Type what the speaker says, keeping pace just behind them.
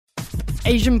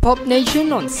Asian Pop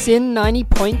Nation on Sin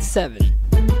 90.7.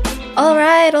 All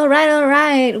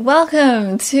right.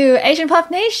 Welcome to Asian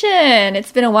Pop Nation.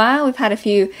 It's been a while. We've had a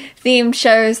few themed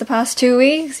shows the past 2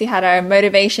 weeks. We had our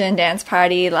motivation dance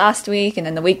party last week, and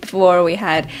then the week before we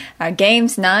had our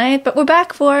games night. But we're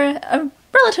back for a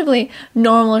relatively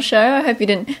normal show. I hope you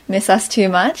didn't miss us too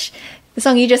much. The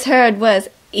song you just heard was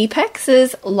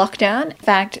Epex's Lockdown, in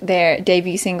fact, their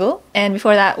debut single. And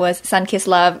before that was Sunkissed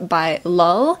Love by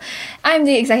Lull. I'm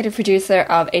the executive producer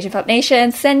of Asian Pop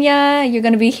Nation, Senya. You're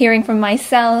going to be hearing from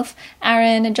myself,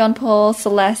 Aaron, John Paul,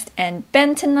 Celeste, and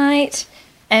Ben tonight.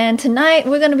 And tonight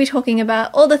we're going to be talking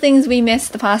about all the things we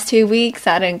missed the past 2 weeks.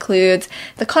 That includes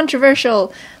the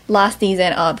controversial last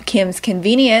season of Kim's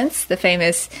Convenience, the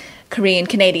famous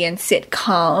Korean-Canadian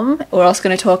sitcom. We're also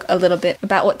going to talk a little bit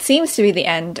about what seems to be the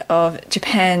end of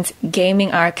Japan's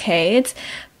gaming arcades.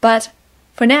 But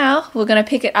for now, we're going to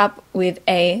pick it up with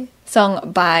a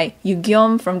song by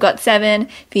Yugyeom from GOT7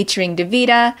 featuring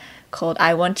Davida called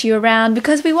I Want You Around,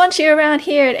 because we want you around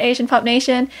here at Asian Pop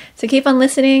Nation. So keep on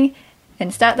listening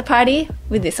and start the party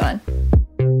with this one.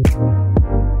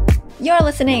 You're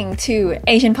listening to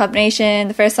Asian Pop Nation.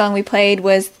 The first song we played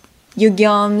was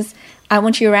Yugyeom's I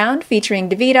Want You Around featuring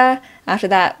Davida. After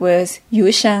that was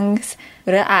Yu Sheng's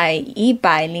我的爱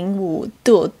105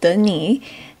度的你.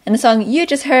 And the song you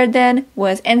just heard then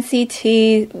was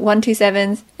NCT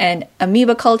 127's and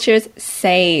Amoeba Culture's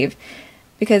Save.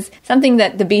 Because something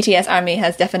that the BTS army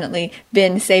has definitely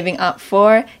been saving up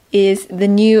for is the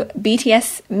new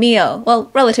BTS meal. Well,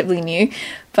 relatively new,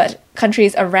 but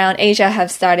countries around Asia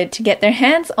have started to get their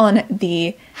hands on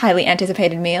the highly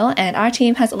anticipated meal, and our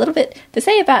team has a little bit to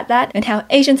say about that and how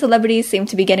Asian celebrities seem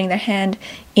to be getting their hand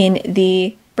in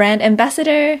the brand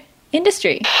ambassador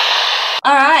industry.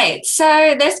 All right,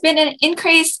 so there's been an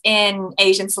increase in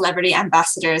Asian celebrity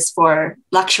ambassadors for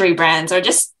luxury brands, or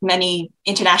just many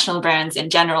international brands in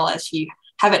general, as you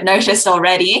haven't noticed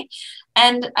already.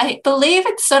 And I believe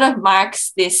it sort of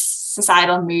marks this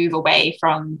societal move away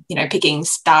from, picking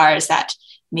stars that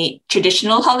meet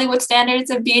traditional Hollywood standards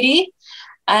of beauty.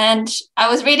 And I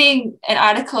was reading an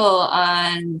article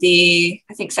on the,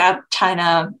 South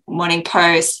China Morning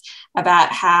Post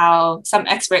about how some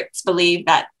experts believe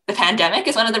that the pandemic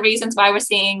is one of the reasons why we're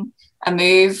seeing a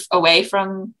move away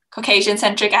from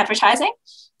Caucasian-centric advertising,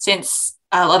 since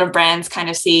a lot of brands kind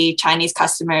of see Chinese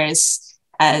customers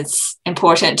as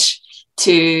important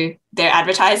to their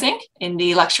advertising in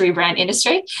the luxury brand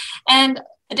industry. And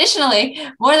additionally,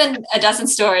 more than a dozen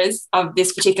stores of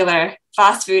this particular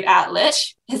fast food outlet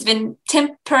has been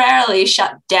temporarily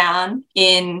shut down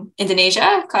in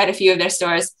Indonesia. Quite a few of their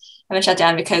stores have been shut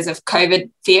down because of COVID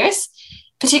fears,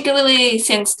 particularly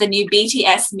since the new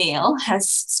BTS meal has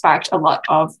sparked a lot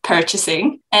of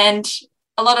purchasing. And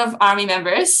a lot of ARMY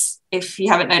members, if you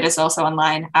haven't noticed also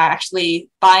online, are actually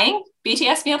buying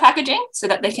BTS meal packaging so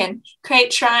that they can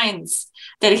create shrines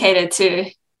dedicated to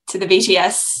the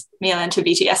BTS meal and to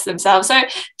BTS themselves. So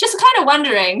just kind of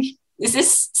wondering, is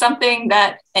this something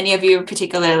that any of you are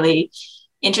particularly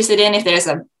interested in? If there's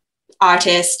an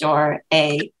artist or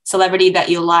a celebrity that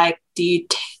you like, do you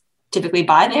typically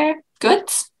buy their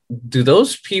goods? Do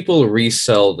those people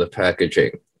resell the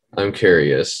packaging? I'm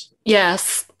curious.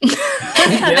 Yes.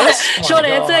 Yes? Short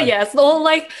answer, yes. Or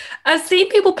I've seen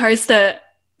people post it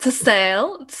to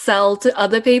sell to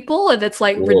other people, and it's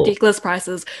ridiculous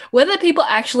prices. Whether people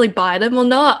actually buy them or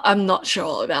not, I'm not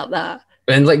sure about that.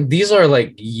 And these are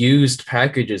used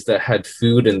packages that had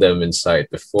food in them inside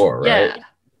before, right?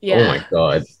 Yeah. Oh my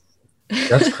God.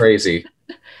 That's crazy.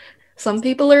 Some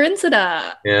people are into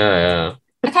that. Yeah.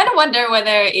 I kind of wonder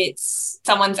whether it's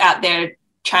someone's out there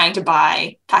trying to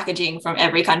buy packaging from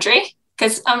every country,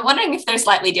 because I'm wondering if they're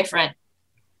slightly different.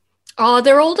 Oh,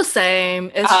 they're all the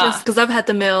same. It's just because I've had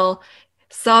the meal.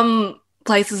 Some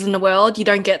places in the world, you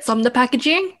don't get some of the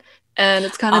packaging, and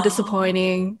it's kind of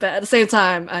disappointing. But at the same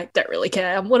time, I don't really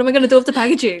care. What am I going to do with the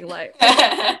packaging?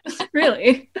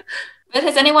 Really? But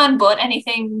has anyone bought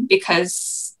anything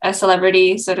because a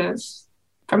celebrity sort of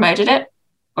promoted it?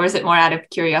 Or is it more out of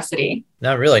curiosity?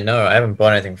 Not really, no. I haven't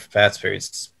bought anything for fast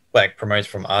foods, promotes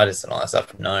from artists and all that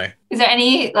stuff, no. Is there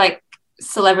any,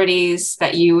 celebrities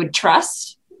that you would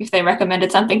trust if they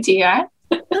recommended something to you?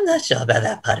 I'm not sure about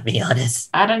that part, to be honest.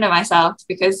 I don't know myself,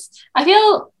 because I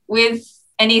feel with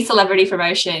any celebrity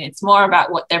promotion, it's more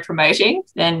about what they're promoting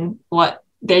than what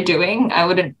they're doing. I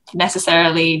wouldn't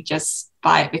necessarily just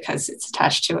buy it because it's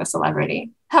attached to a celebrity.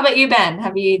 How about you, Ben?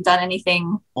 Have you done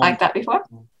anything like that before?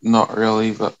 Not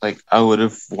really, but I would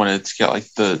have wanted to get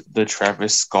the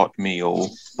Travis Scott meal,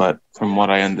 but from what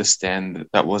I understand,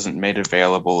 that wasn't made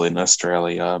available in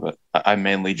Australia. But I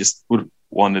mainly just would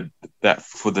wanted that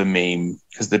for the meme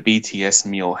because the BTS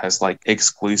meal has like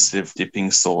exclusive dipping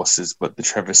sauces, but the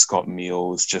Travis Scott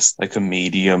meal is just like a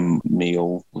medium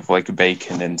meal with like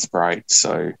bacon and Sprite.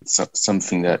 So it's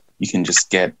something that you can just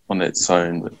get on its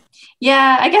own. But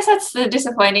yeah, I guess that's the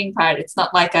disappointing part. It's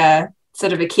not like a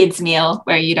sort of a kid's meal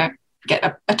where you don't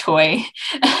get a toy.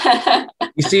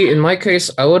 You see, in my case,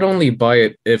 I would only buy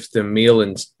it if the meal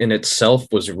in itself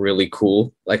was really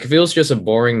cool. Like if it was just a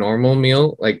boring normal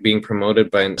meal, like being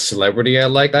promoted by a celebrity I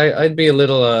liked, I'd be a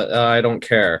little I don't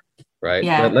care, right?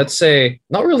 Yeah. But let's say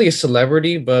not really a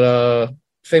celebrity, but a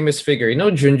famous figure. You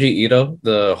know Junji Ito,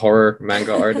 the horror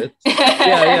manga artist?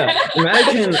 Yeah.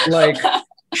 Imagine like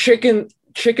chicken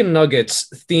nuggets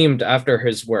themed after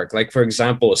his work, like for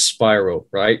example a spiral,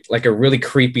 right? Like a really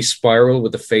creepy spiral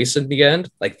with a face at the end,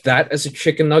 like that as a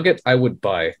chicken nugget I would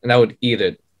buy and I would eat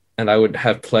it and I would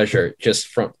have pleasure just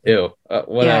from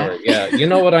whatever. Yeah, you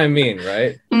know what I mean,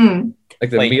 right? Like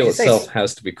the meal itself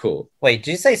has to be cool. Wait,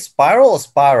 did you say spiral or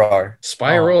Spyro?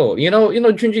 Spiral. You know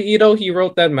Junji Ito, he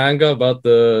wrote that manga about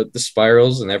the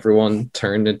spirals and everyone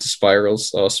turned into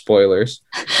spirals. Spoilers.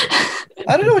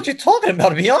 I don't know what you're talking about,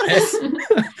 to be honest.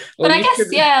 But I guess,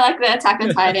 like the Attack on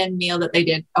Titan meal that they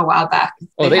did a while back.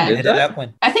 They did that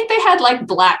one. I think they had like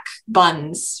black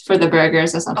buns for the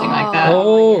burgers or something like that.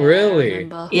 Oh,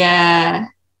 really? Yeah.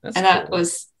 That's and that cool.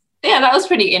 that was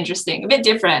pretty interesting. A bit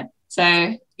different.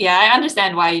 So, yeah, I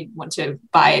understand why you'd want to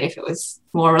buy it if it was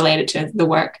more related to the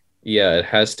work. Yeah, it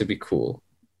has to be cool.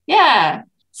 Yeah.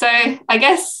 So I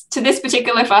guess to this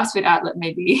particular fast food outlet,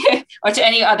 maybe, or to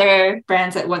any other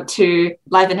brands that want to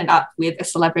liven it up with a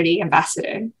celebrity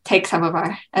ambassador, take some of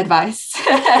our advice.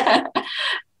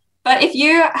 But if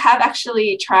you have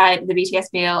actually tried the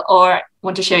BTS meal or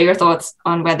want to share your thoughts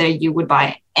on whether you would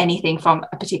buy anything from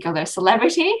a particular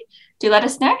celebrity, do let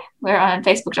us know. We're on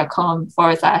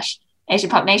facebook.com/Asian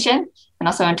Pop Nation and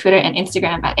also on Twitter and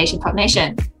Instagram at Asian Pop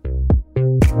Nation.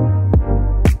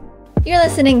 You're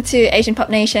listening to Asian Pop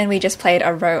Nation. We just played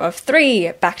a row of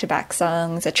 3 back-to-back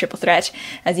songs, a triple threat.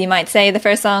 As you might say, the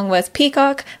first song was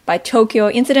Peacock by Tokyo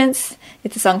Incidents.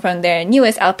 It's a song from their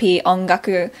newest LP,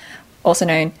 Ongaku, also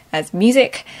known as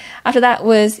Music. After that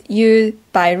was You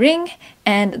by Ring.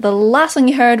 And the last one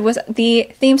you heard was the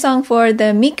theme song for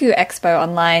the Miku Expo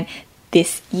online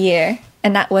this year.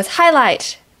 And that was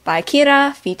Highlight by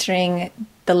Kira featuring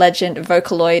the legend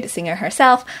Vocaloid singer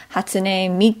herself, Hatsune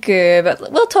Miku.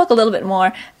 But we'll talk a little bit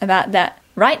more about that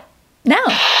right now.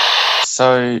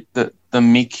 So the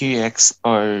Miku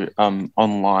Expo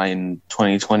online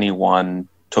 2021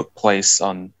 took place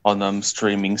on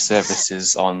streaming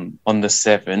services on the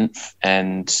 7th,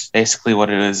 and basically what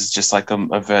it is just like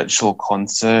a virtual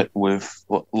concert with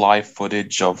live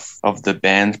footage of the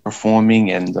band performing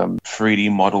and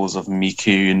 3D models of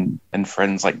Miku and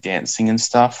friends like dancing and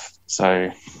stuff. So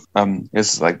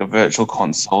it's like a virtual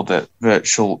concert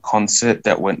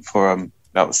that went for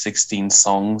about 16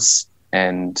 songs,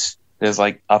 and there's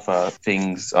like other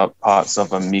things, parts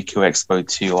of a Miku Expo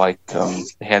too, like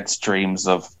they had streams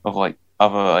of like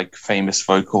other like famous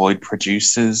Vocaloid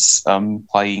producers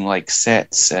playing like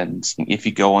sets, and if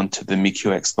you go onto the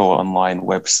Miku Expo online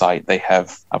website, they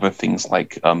have other things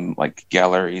like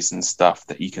galleries and stuff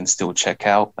that you can still check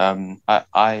out.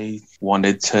 I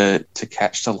wanted to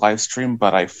catch the live stream,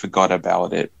 but I forgot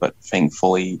about it, but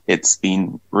thankfully it's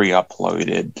been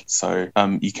re-uploaded, so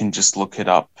you can just look it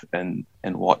up and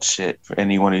watch it for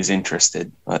anyone who's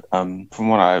interested. But from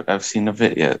what I've seen of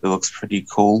it, yeah, it looks pretty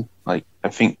cool. Like I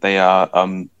think they are I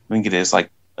think it is like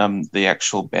the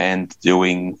actual band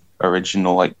doing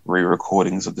original like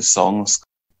re-recordings of the songs.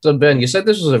 So Ben, you said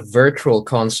this was a virtual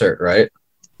concert, right?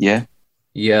 Yeah,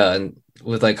 and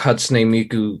with like Hatsune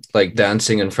Miku like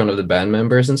dancing in front of the band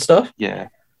members and stuff. yeah.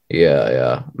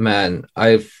 Man,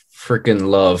 I freaking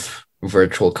love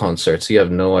virtual concerts. You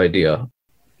have no idea.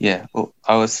 Yeah, well,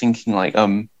 I was thinking like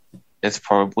it's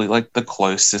probably like the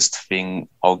closest thing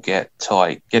I'll get to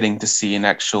like getting to see an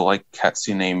actual like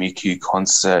Hatsune Miku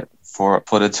concert for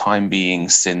the time being,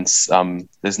 since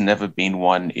there's never been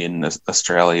one in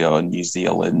Australia or New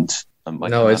Zealand.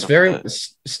 No,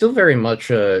 it's still very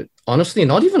much honestly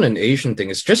not even an Asian thing.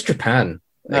 It's just Japan.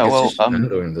 Like, no, it's just Japan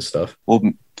doing this stuff. Well,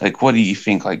 like, what do you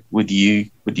think? Like, would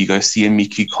you go see a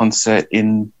Miku concert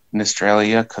in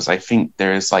Australia? Because I think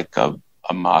there is like a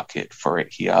market for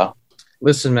it here.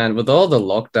 Listen, man, with all the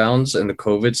lockdowns and the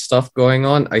COVID stuff going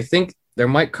on, I think there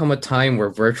might come a time where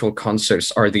virtual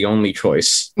concerts are the only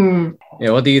choice.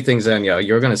 Yeah, what do you think, Zanya?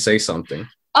 You're going to say something.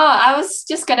 Oh, I was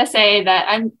just going to say that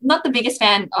I'm not the biggest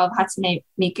fan of Hatsune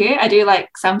Miku. I do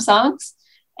like some songs,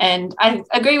 and I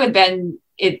agree with Ben.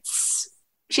 It's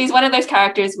she's one of those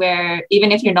characters where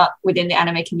even if you're not within the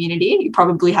anime community, you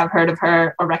probably have heard of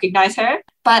her or recognize her.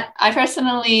 But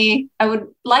I would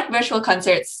like virtual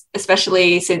concerts,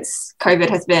 especially since COVID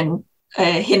has been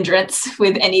a hindrance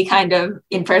with any kind of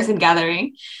in-person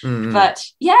gathering. But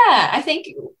yeah, I think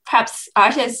perhaps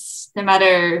artists, no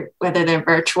matter whether they're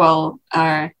virtual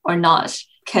or not,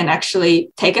 can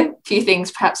actually take a few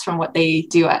things perhaps from what they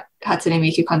do at Hatsune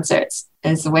Miku concerts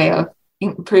as a way of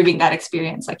improving that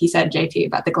experience, like you said, JP,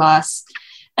 about the glass.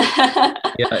 Yeah,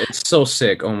 it's so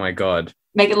sick. Oh my god.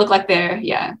 Make it look like they're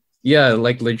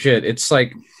like legit. It's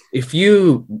like if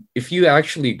you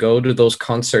actually go to those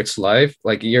concerts live,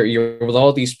 like you're with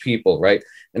all these people, right?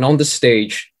 And on the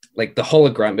stage, like the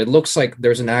hologram, it looks like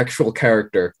there's an actual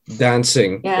character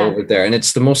dancing over there, and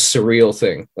it's the most surreal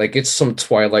thing. Like it's some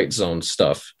Twilight Zone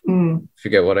stuff. If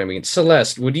you get what I mean.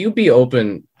 Celeste, would you be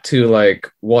open to like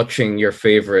watching your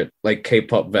favorite like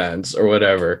K-pop bands or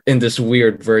whatever in this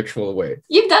weird virtual way?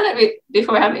 You've done it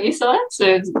before, haven't you, Celeste?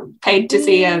 So paid to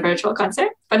see a virtual concert,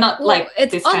 but not like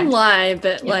it's this online,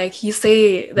 but like you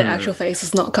see the actual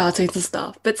faces, not cartoons and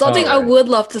stuff. But something I would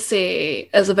love to see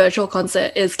as a virtual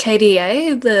concert is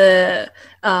KDA, the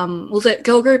was it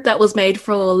girl group that was made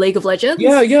for League of Legends?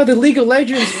 Yeah, the League of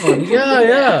Legends one.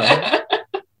 Yeah.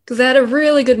 Because they had a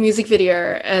really good music video,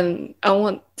 and I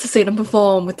want to see them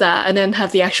perform with that, and then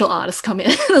have the actual artists come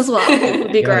in as well. It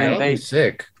would be great. That'd be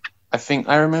sick. I think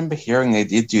I remember hearing they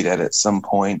did do that at some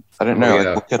point. I don't know.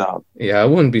 Like, look it up. Yeah, I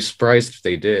wouldn't be surprised if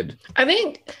they did. I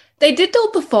think they did do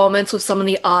a performance with some of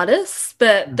the artists,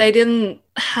 but they didn't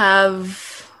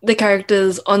have the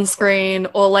characters on screen,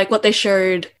 or like what they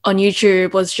showed on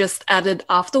YouTube was just added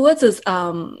afterwards as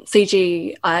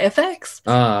CGI effects.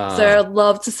 So I'd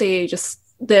love to see just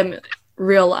them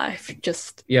real life,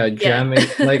 just jamming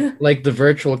like the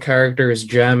virtual characters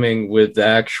jamming with the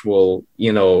actual,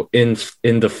 in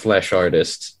the flesh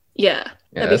artists. That'd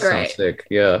be great. Sounds sick.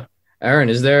 Aaron,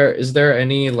 is there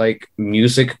any like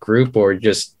music group or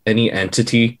just any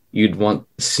entity you'd want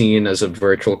seen as a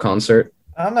virtual concert?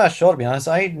 I'm not sure, to be honest.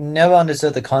 I never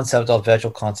understood the concept of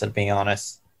virtual concert, being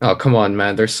honest. Oh, come on,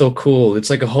 man. They're so cool. It's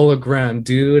like a hologram,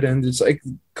 dude, and it's like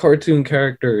cartoon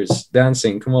characters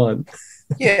dancing. Come on.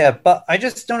 Yeah, but I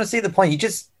just don't see the point. You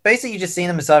just see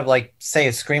them inside of, like, say,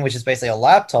 a screen, which is basically a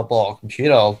laptop or a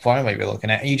computer or phone maybe you're looking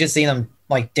at, and you just see them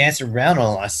like dance around and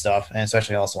all that stuff, and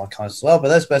especially also on concerts as well. But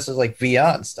that's basically like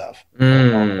VR and stuff,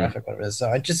 graphic, whatever it is. So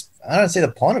I don't see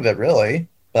the point of it really.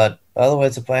 But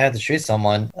otherwise, if I had to choose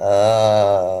someone,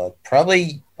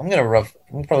 probably I'm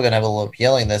probably gonna have a little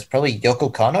yelling this. Probably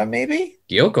Yoko Kanno, maybe.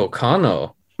 Yoko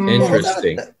Kanno.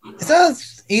 Interesting. Is that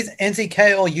either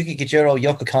NCK or Yuki Kajiro or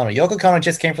Yoko Kanno? Yoko Kanno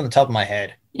just came from the top of my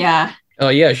head. Yeah. Oh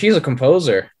yeah, she's a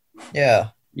composer. Yeah.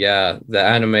 Yeah, the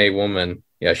anime woman.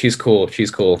 Yeah, she's cool.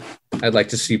 I'd like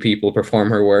to see people perform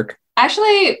her work. I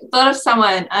actually thought of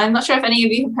someone. I'm not sure if any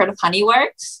of you have heard of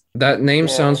Honeyworks. That name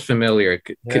sounds familiar.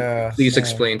 Could please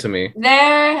explain to me?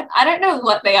 I don't know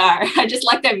what they are. I just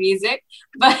like their music.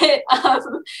 But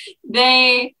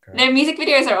their music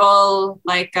videos are all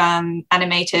like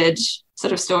animated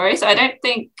sort of stories. So I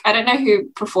don't know who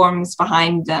performs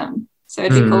behind them. So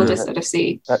it'd be cool to sort of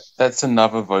see. That's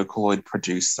another Vocaloid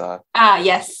producer.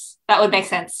 Yes, that would make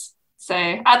sense. So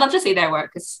I'd love to see their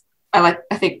work because I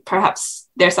think perhaps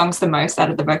their songs the most out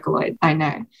of the Vocaloid, I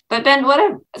know. But Ben,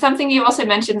 something you also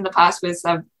mentioned in the past was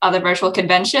other virtual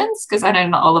conventions, because I know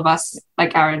not all of us,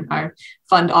 like Aaron, are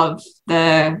fond of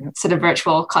the sort of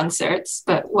virtual concerts,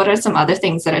 but what are some other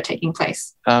things that are taking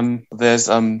place? There's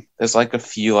like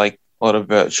a lot of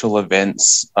virtual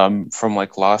events from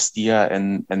like last year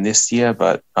and this year,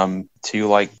 but to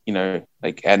like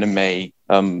anime,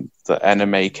 the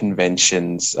anime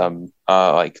conventions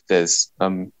are like there's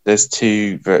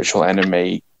 2 virtual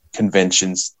anime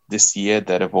conventions this year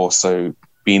that have also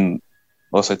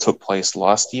took place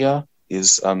last year.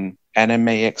 Is Anime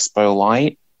Expo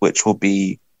Light, which will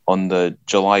be on the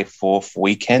July 4th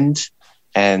weekend,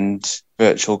 and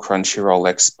Virtual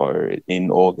Crunchyroll Expo in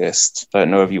August.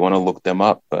 Don't know if you want to look them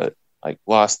up, but like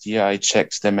last year I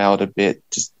checked them out a bit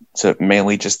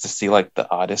mainly to see like the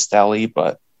artist alley,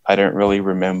 but I don't really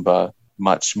remember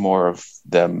much more of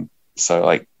them. So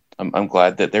like I'm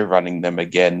glad that they're running them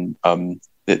again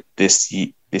this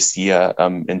year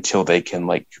until they can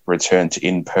like return to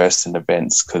in-person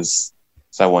events, because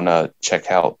I want to check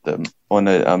out them. I want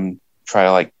to try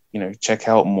to like check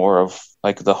out more of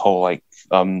like the whole like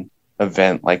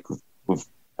event, like with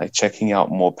like checking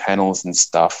out more panels and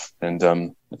stuff, and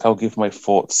I'll give my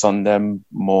thoughts on them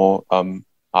more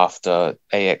after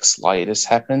AX Light has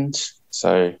happened.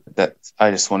 So that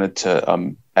I just wanted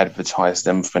to advertise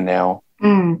them for now.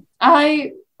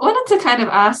 I wanted to kind of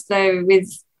ask though, with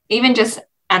even just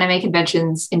anime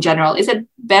conventions in general, is it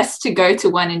best to go to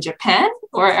one in Japan,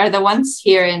 or are the ones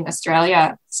here in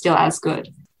Australia still as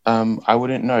good? I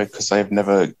wouldn't know because I've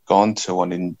never gone to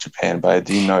one in Japan, but I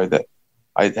do know that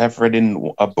I have read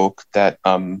in a book that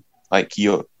like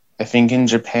I think in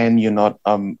Japan you're not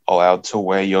allowed to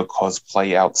wear your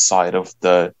cosplay outside of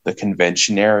the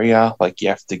convention area. Like you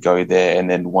have to go there, and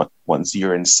then once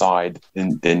you're inside,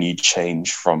 then you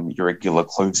change from your regular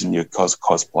clothes and your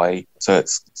cosplay. So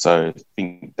I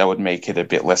think that would make it a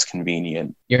bit less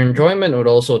convenient. Your enjoyment would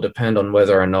also depend on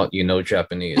whether or not you know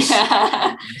Japanese.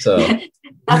 So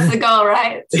that's the goal,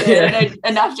 right? So know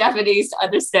enough Japanese to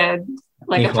understand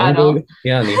like a panel.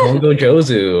 Yeah, Nihongo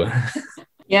Jozu.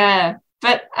 Yeah.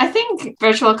 But I think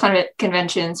virtual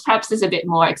conventions perhaps is a bit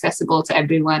more accessible to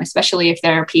everyone, especially if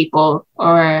there are people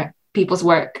or people's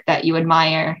work that you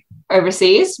admire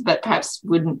overseas, but perhaps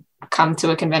wouldn't come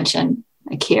to a convention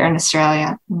like here in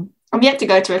Australia. I'm yet to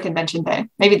go to a convention though.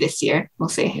 Maybe this year. We'll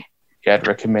see. Yeah, I'd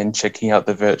recommend checking out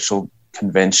the virtual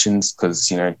conventions because,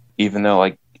 you know, even though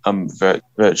like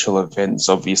virtual events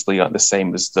obviously aren't the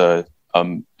same as the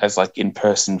like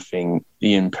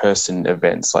the in-person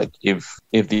events, like if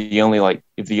the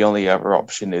only other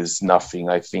option is nothing,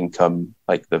 I think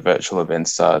like the virtual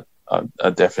events are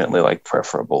definitely like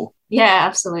preferable. Yeah,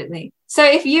 absolutely. So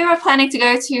if you are planning to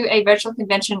go to a virtual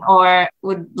convention or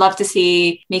would love to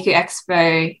see Miku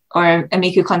Expo or a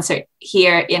Miku concert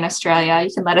here in Australia,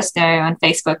 you can let us know on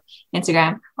Facebook,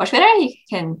 Instagram, or Twitter. You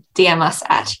can DM us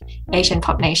at Asian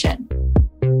Pop Nation.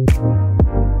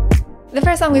 The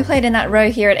first song we played in that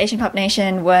row here at Asian Pop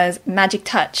Nation was Magic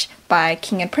Touch by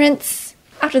King and Prince.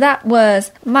 After that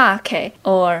was Make,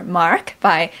 or Mark,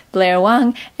 by Blair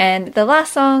Wang. And the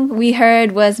last song we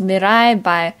heard was Mirai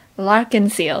by Larkin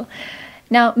Seal.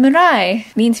 Now,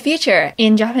 Mirai means future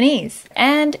in Japanese.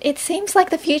 And it seems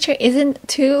like the future isn't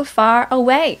too far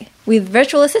away, with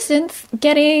virtual assistants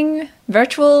getting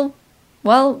virtual,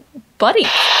 well, buddies.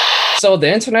 So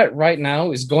the internet right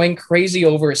now is going crazy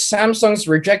over Samsung's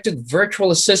rejected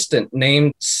virtual assistant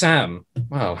named Sam.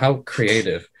 Wow, how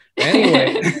creative.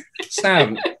 Anyway,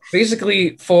 Sam,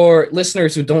 basically for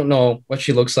listeners who don't know what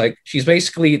she looks like, she's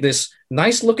basically this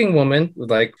nice looking woman with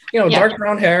like, dark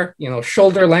brown hair,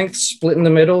 shoulder length, split in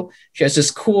the middle. She has this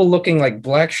cool looking like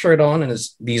black shirt on and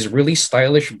these really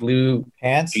stylish blue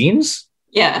pants. Jeans.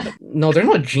 Yeah. No, they're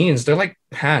not jeans. They're like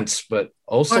pants, but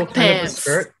also kind of a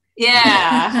skirt.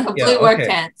 Yeah, blue work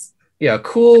pants. Yeah,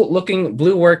 cool looking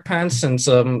blue work pants and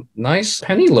some nice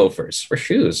penny loafers for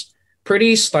shoes.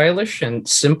 Pretty stylish and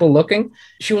simple looking.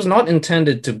 She was not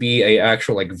intended to be a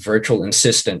actual like virtual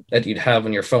assistant that you'd have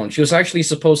on your phone. She was actually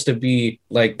supposed to be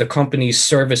like the company's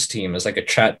service team as like a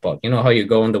chatbot. You know how you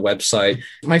go on the website,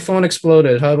 my phone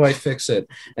exploded, how do I fix it?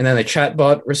 And then a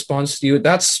chatbot responds to you.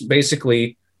 That's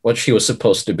basically what she was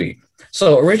supposed to be.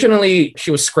 So originally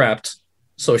she was scrapped.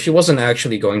 So she wasn't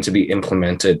actually going to be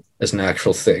implemented as an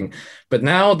actual thing. But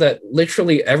now that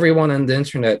literally everyone on the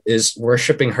internet is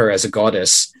worshiping her as a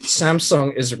goddess,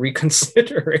 Samsung is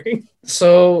reconsidering.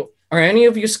 So are any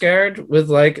of you scared with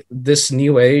like this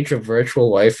new age of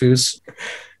virtual waifus?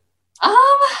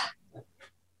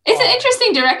 It's an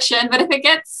interesting direction, but if it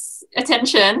gets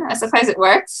attention, I suppose it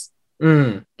works.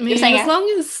 I mean, as long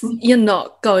as you're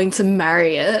not going to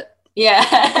marry it.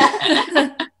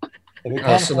 Yeah.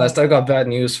 Oh, Celeste, I got bad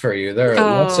news for you. There are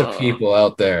lots of people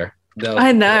out there.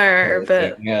 I know,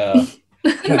 but yeah.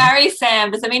 You can marry Sam.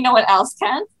 Does that mean no one else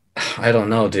can? I don't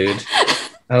know, dude.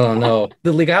 I don't know.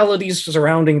 The legalities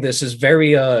surrounding this is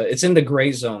very it's in the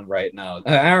gray zone right now.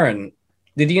 Aaron,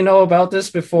 did you know about this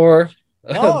before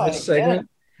this segment?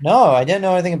 No, I didn't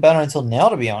know anything about it until now,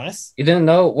 to be honest. You didn't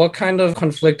know? What kind of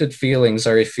conflicted feelings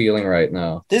are you feeling right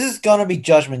now? This is gonna be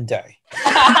Judgment Day.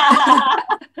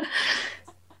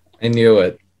 I knew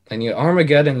it. I knew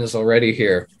Armageddon is already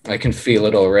here. I can feel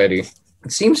it already.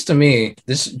 It seems to me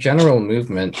this general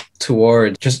movement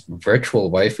toward just virtual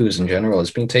waifus in general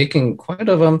has been taking quite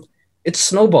it's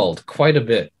snowballed quite a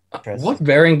bit. What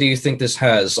bearing do you think this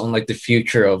has on like the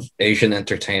future of Asian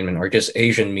entertainment or just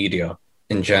Asian media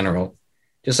in general?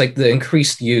 Just like the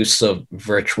increased use of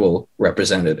virtual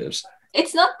representatives.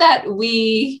 It's not that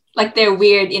they're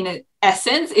weird in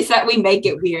essence, it's that we make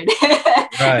it weird.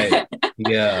 Right.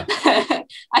 Yeah.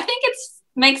 I think it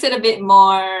makes it a bit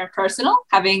more personal,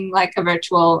 having like a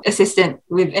virtual assistant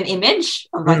with an image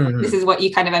of like, this is what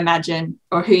you kind of imagine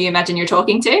or who you imagine you're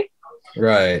talking to.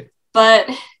 Right. But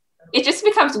it just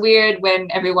becomes weird when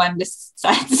everyone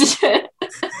decides to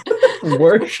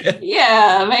worship.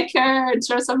 Yeah, make her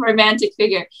sort of some romantic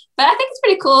figure. But I think it's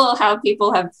pretty cool how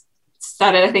people have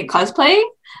started, I think, cosplaying.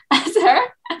 as her.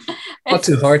 Not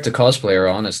too hard to cosplay her,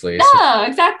 honestly. No,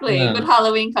 exactly. Yeah. Good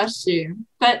Halloween costume.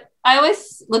 But I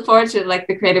always look forward to like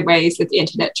the creative ways that the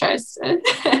internet tries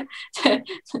to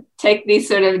take these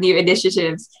sort of new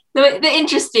initiatives. The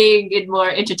interesting and more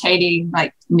entertaining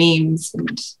like memes,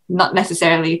 and not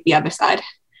necessarily the other side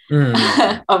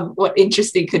of what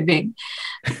interesting could mean.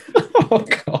 Oh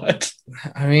God.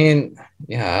 I mean,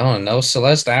 yeah, I don't know.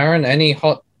 Celeste, Aaron, any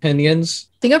hot opinions?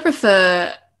 I think I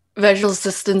prefer virtual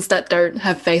assistants that don't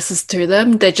have faces to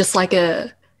them. They're just like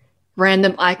a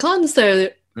random icon. So,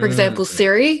 for example,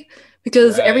 Siri,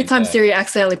 because every time Siri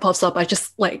accidentally pops up, I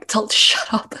just like tell it to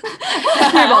shut up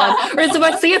and move on. Whereas if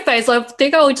I see a face, I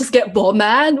think I would just get more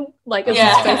mad. Like if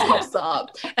his face pops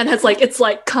up and it's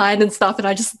like kind and stuff, and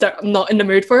I'm not in the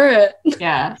mood for it.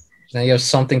 Yeah. Now you have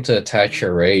something to attach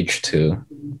your rage to.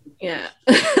 Yeah.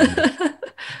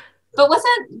 But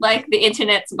wasn't like the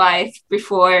internet's wife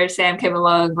before Sam came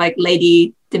along, like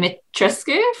Lady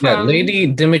Dimitrescu? Yeah,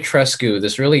 Lady Dimitrescu,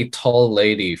 this really tall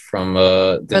lady from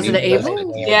the Resident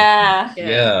Evil? Yeah.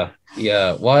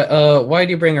 Why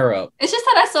do you bring her up? It's just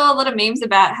that I saw a lot of memes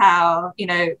about how,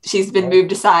 she's been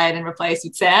moved aside and replaced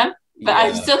with Sam. But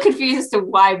I'm still confused as to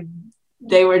why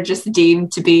they were just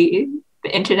deemed to be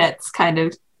the internet's kind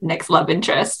of next love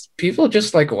interest. People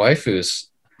just like waifus.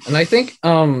 And I think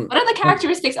what are the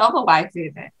characteristics of a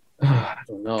waifu then? I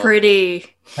don't know. Pretty.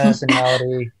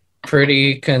 Personality.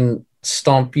 Pretty, can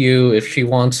stomp you if she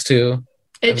wants to.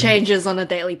 It changes on a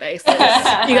daily basis. You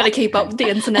got to keep up with the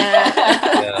internet.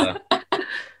 Yeah.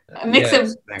 A mix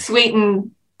of sweet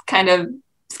and kind of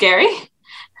scary.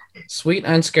 Sweet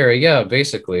and scary, yeah,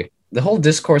 basically. The whole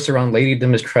discourse around Lady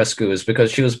Dimitrescu is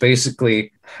because she was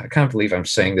basically, I can't believe I'm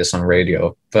saying this on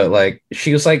radio, but like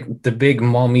she was like the big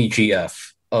mommy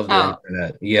GF of the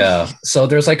internet. Yeah. So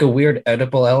there's like a weird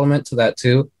Oedipal element to that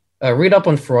too. Read up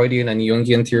on Freudian and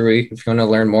Jungian theory if you want to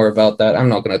learn more about that. I'm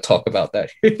not going to talk about that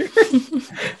here.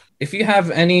 If you have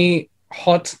any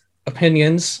hot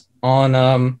opinions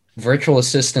on virtual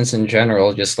assistants in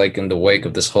general, just like in the wake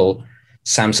of this whole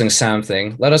Samsung Sam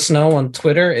thing, let us know on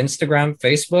Twitter, Instagram,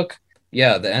 Facebook.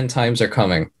 Yeah, the end times are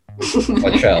coming.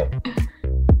 Watch out.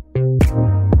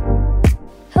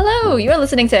 Hello, you're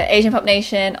listening to Asian Pop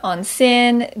Nation on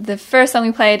Sin. The first song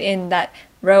we played in that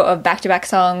row of back-to-back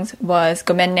songs was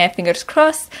Gomenne Fingers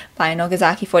Crossed by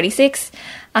Nogazaki 46.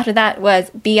 After that was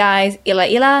B.I.'s Ila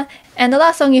Ila. And the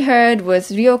last song you heard was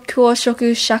Ryokyo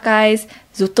Shoku Shakai's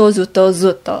Zutto Zutto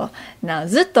Zutto. Now,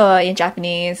 Zutto in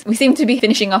Japanese, we seem to be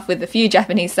finishing off with a few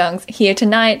Japanese songs here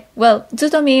tonight. Well,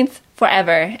 Zutto means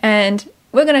forever, and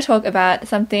we're going to talk about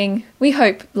something we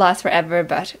hope lasts forever,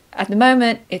 but at the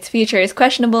moment, its future is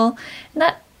questionable, and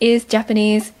that is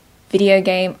Japanese video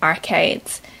game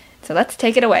arcades. So let's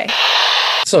take it away.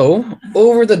 So,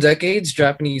 over the decades,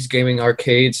 Japanese gaming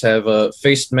arcades have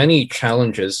faced many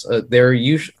challenges.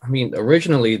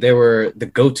 Originally they were the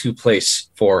go-to place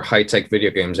for high-tech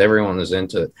video games. Everyone was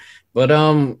into it. But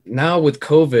now with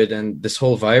COVID and this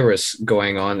whole virus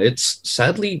going on, it's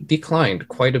sadly declined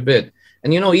quite a bit.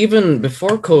 And even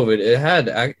before COVID, it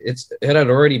had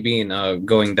already been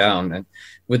going down. And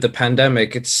with the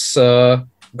pandemic, it's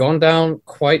gone down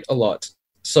quite a lot.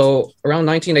 So around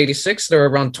 1986, there were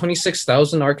around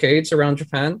 26,000 arcades around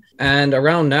Japan. And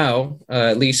around now,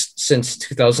 at least since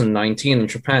 2019 in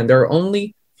Japan, there are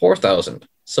only 4,000.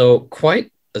 So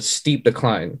quite a steep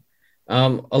decline. A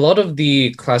lot of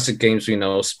the classic games we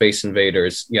know, Space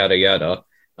Invaders, yada yada,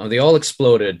 they all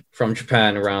exploded from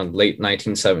Japan around late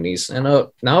 1970s. And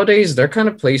nowadays, they're kind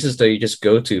of places that you just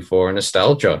go to for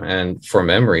nostalgia and for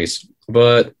memories.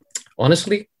 But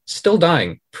honestly, still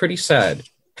dying. Pretty sad.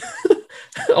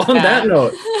 On that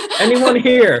note, anyone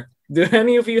here, do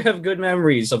any of you have good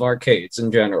memories of arcades in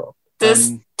general?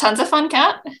 Does Tons of Fun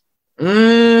count?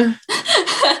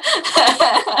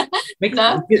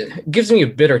 Gives me a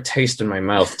bitter taste in my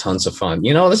mouth, Tons of Fun.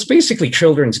 That's basically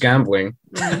children's gambling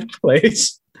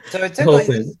place. So it's like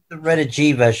the rated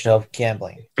G version of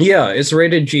gambling. Yeah, it's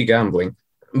rated G gambling.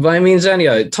 But I mean,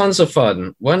 Xenia, Tons of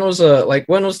Fun. When was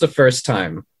the first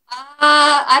time?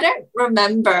 I don't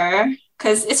remember,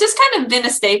 because it's just kind of been a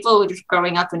staple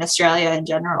growing up in Australia in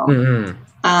general.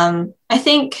 Mm-hmm. I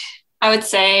think I would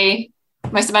say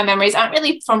most of my memories aren't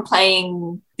really from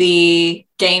playing the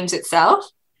games itself,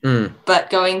 but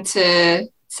going to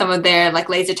some of their like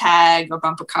laser tag or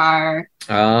bumper car.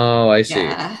 Oh, I see.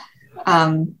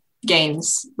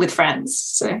 Games with friends.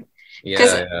 So,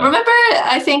 remember,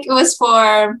 I think it was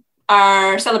for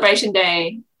our celebration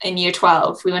day in year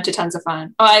 12. We went to Tons of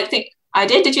Fun. Oh, I think I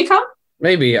did. Did you come?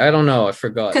 Maybe. I don't know. I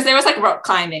forgot. Because there was like rock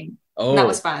climbing. Oh, and that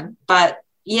was fun. But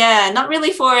yeah, not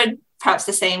really for perhaps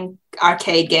the same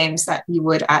arcade games that you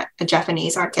would at a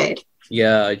Japanese arcade.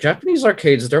 Yeah, Japanese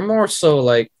arcades, they're more so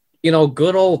like,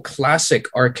 good old classic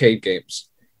arcade games.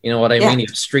 You know what I mean? You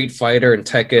have Street Fighter and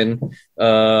Tekken.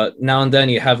 Now and then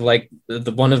you have like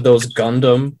the one of those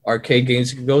Gundam arcade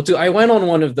games you can go to. I went on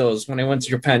one of those when I went to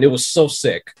Japan. It was so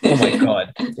sick. Oh my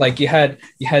god! Like you had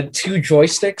 2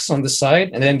 joysticks on the side,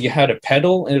 and then you had a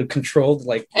pedal, and it controlled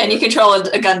like. And you controlled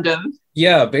a Gundam.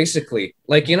 Yeah, basically.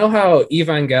 Like, you know how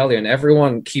Evangelion,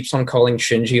 everyone keeps on calling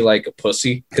Shinji like a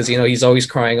pussy because he's always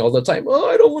crying all the time. Oh,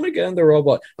 I don't want to get in the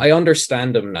robot. I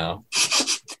understand him now.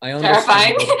 I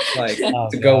understand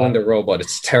to go in the robot.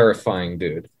 It's terrifying,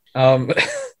 dude. But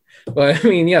I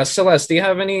mean, yeah, Celeste, do you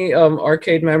have any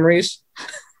arcade memories?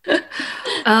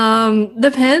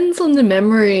 Depends on the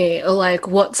memory or like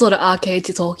what sort of arcades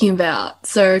you're talking about.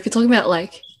 So if you're talking about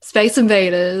like Space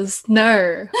Invaders, no,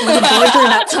 I wasn't born during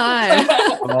that time.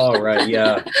 Oh, right,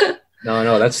 yeah.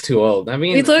 No, that's too old. I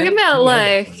mean, we're talking about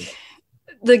like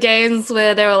the games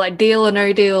where they were like Deal or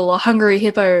No Deal or Hungry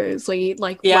Hippos, where you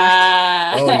like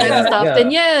whack and stuff.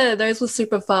 Yeah. Then those were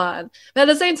super fun. But at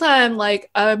the same time, like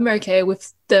I'm okay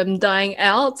with them dying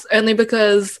out only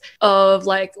because of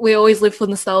like we always live for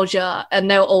nostalgia,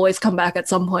 and they'll always come back at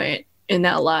some point in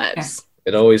our lives.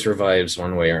 It always revives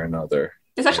one way or another.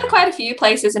 There's actually quite a few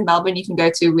places in Melbourne you can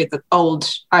go to with the old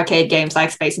arcade games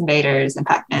like Space Invaders and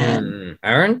Pac-Man.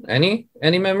 Aaron, any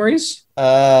memories?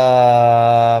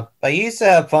 I used to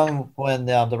have fun when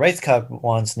the race car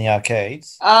ones in the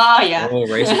arcades. Oh, yeah. Oh,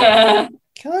 race car.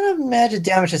 Can't imagine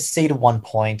damage a seat at one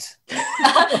point.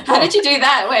 How did you do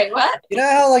that? Wait, what? You know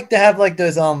how like they have like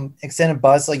those extended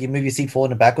bus, like you move your seat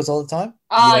forward and backwards all the time?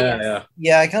 Oh, yes.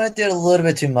 Yeah, I kind of did a little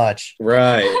bit too much.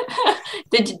 Right.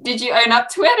 Did you own up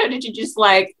to it, or did you just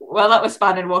like, well, that was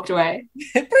fun and walked away?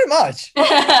 Pretty much.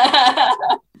 I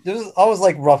was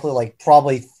like roughly like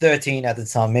probably 13 at the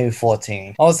time, maybe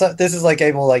 14. This is like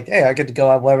able like, hey, I get to go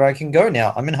out wherever I can go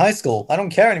now. I'm in high school. I don't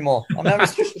care anymore. I'm not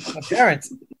restricted to my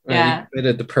parents. Yeah. You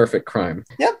committed the perfect crime.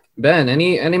 Yep. Ben,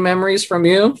 any memories from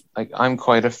you? Like I'm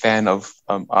quite a fan of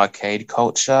arcade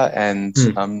culture, and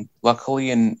luckily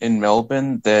in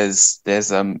Melbourne there's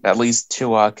at least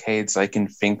 2 arcades I can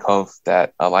think of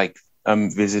that are like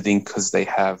visiting because they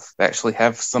actually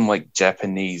have some like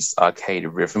Japanese arcade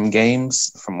rhythm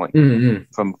games from like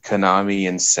from Konami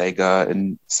and Sega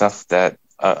and stuff that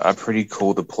are pretty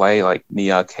cool to play like in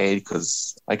the arcade,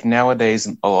 because like nowadays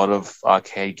a lot of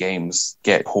arcade games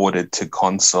get ported to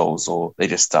consoles, or they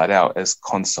just start out as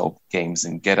console games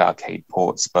and get arcade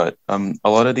ports. But a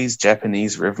lot of these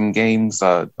Japanese rhythm games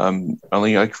are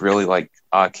only like really like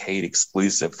arcade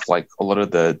exclusive, like a lot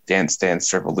of the Dance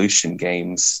Dance Revolution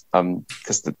games,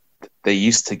 because they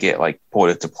used to get like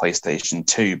ported to PlayStation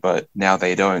 2, but now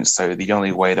they don't. So the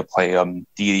only way to play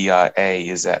DDR-A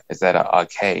is at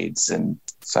arcades, and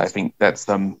so I think that's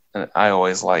I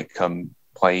always like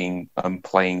playing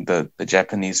the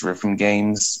Japanese rhythm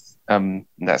games. And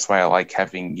that's why I like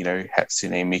having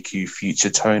Hatsune Miku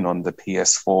Future Tone on the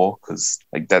PS4, because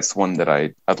like that's one that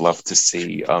I'd love to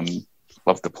see,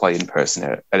 love to play in person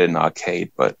at an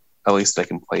arcade, but at least I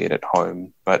can play it at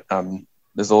home. But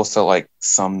there's also like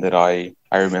some that I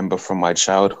remember from my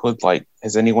childhood. Like,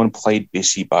 has anyone played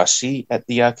Bishi Bashi at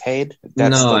the arcade? No,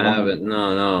 I haven't.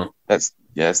 No.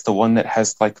 It's the one that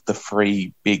has like the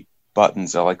 3 big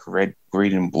buttons are like red,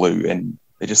 green, and blue, and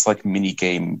they're just like mini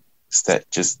games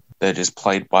they're just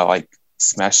played by like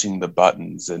smashing the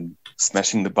buttons like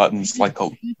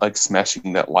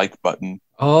smashing that like button.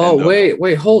 Oh, and,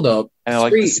 wait, hold up. And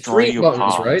like destroy your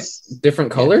buttons, palms. Right?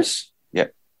 Different colors? Yeah.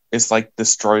 It's like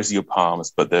destroys your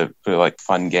palms, but they're like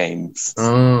fun games.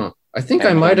 I think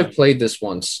I might have played this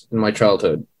once in my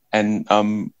childhood. And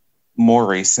more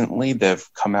recently, they've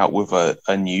come out with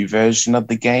a new version of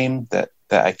the game that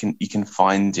you can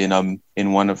find in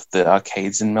one of the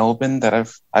arcades in Melbourne that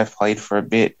I've played for a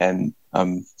bit, and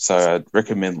so I'd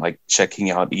recommend like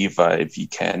checking out Eva if you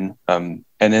can. And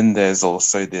then there's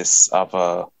also this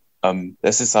other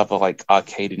like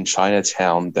arcade in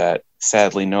Chinatown that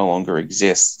sadly no longer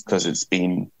exists because it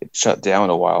shut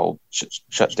down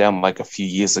shut down like a few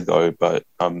years ago. But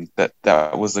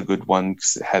that was a good one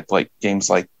because it had like games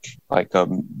like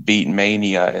Beat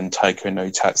Mania and Taiko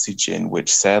no Tatsujin,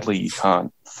 which sadly you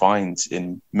can't find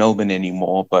in Melbourne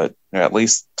anymore. But at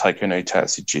least Taiko no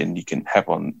Tatsujin you can have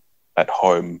on at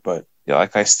home. But yeah,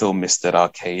 like I still miss that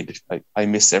arcade. Like I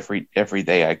miss every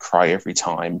day. I cry every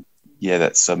time. Yeah,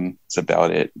 that's about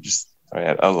it. I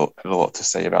had a lot to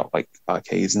say about like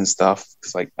arcades and stuff,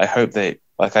 because like I hope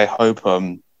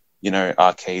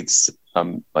arcades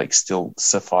like still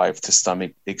survive to some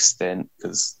extent,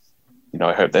 because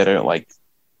I hope they don't like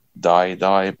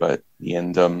die, but in the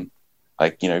end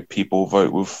like, you know, people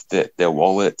vote with their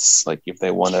wallets, like if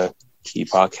they want to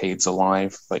keep arcades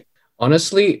alive. Like,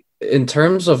 honestly, in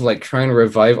terms of like trying to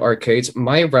revive arcades,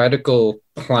 my radical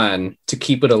plan to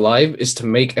keep it alive is to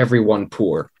make everyone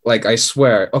poor. Like, I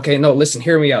swear. Okay, no, listen,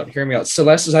 hear me out.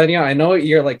 Celeste, Zania, I know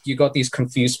you're like, you got these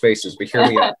confused faces, but hear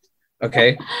me out.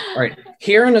 Okay? All right.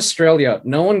 Here in Australia,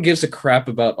 no one gives a crap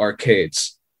about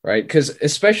arcades, right? Because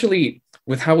especially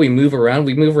with how we move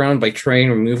around by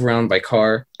train, we move around by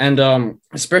car, and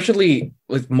especially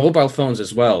with mobile phones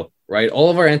as well. Right, all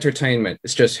of our entertainment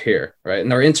is just here, right?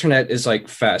 And our internet is like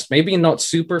fast, maybe not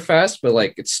super fast, but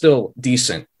like it's still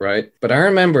decent, right? But I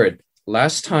remembered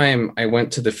last time I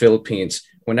went to the Philippines,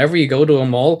 whenever you go to a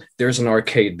mall, there's an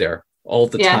arcade there all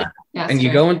the time. Yeah, and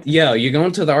you go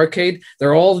into the arcade, there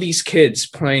are all these kids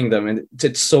playing them, and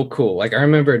it's so cool. Like, I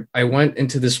remember I went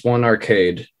into this one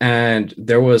arcade, and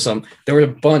there were a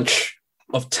bunch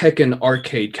of Tekken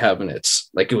arcade cabinets.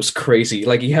 Like, it was crazy.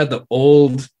 Like, you had the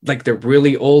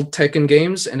really old Tekken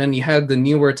games, and then you had the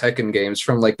newer Tekken games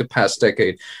from like the past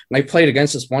decade. And I played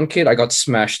against this one kid. I got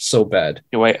smashed so bad.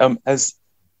 Anyway, has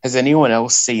anyone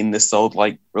else seen this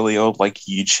really old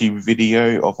YouTube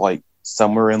video of like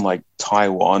somewhere in like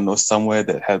Taiwan or somewhere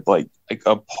that had like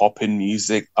a pop-in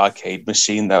music arcade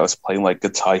machine that was playing like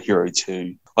Guitar Hero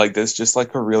 2? Like, there's just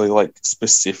like a really like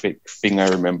specific thing I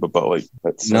remember, but like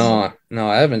that's no,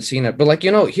 I haven't seen it. But like,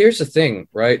 you know, here's the thing,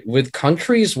 right? With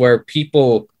countries where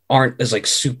people aren't as like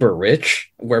super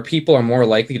rich, where people are more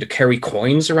likely to carry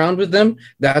coins around with them,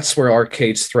 that's where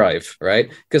arcades thrive, right?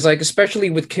 Because like, especially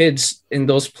with kids in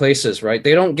those places, right?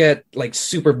 They don't get like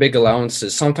super big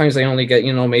allowances. Sometimes they only get,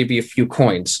 you know, maybe a few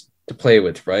coins to play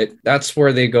with, right? That's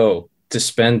where they go to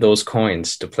spend those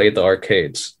coins to play the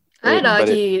arcades. I'd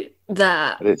argue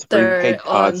that it's prepaid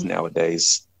cards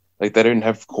nowadays. Like, they don't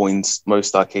have coins.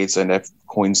 Most arcades don't have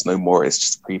coins no more. It's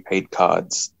just prepaid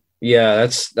cards. Yeah,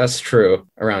 that's true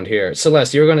around here.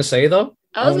 Celeste, you were going to say though?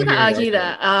 I was going to argue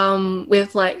that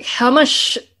with like how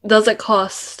much does it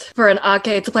cost for an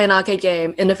arcade to play an arcade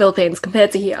game in the Philippines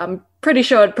compared to here? I'm pretty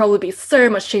sure it'd probably be so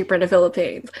much cheaper in the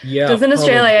Philippines. Yeah, because in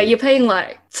Australia, you're paying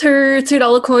like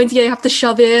 $2 coins you have to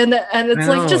shove in, and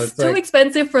it's too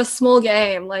expensive for a small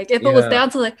game. Like, if it was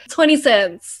down to like 20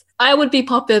 cents, I would be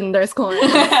popping those coins.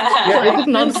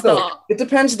 It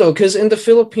depends though, because in the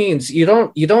Philippines, you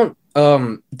don't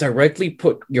directly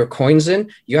put your coins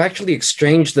in. You actually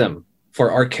exchange them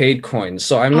for arcade coins.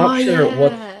 So I'm not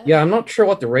I'm not sure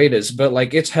what the rate is, but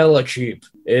like, it's hella cheap.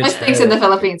 Most things in the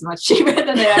Philippines are much cheaper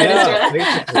than they are in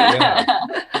Australia.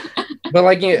 But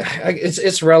like,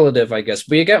 it's relative, I guess.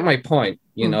 But you get my point,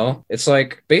 you know? It's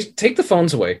like, take the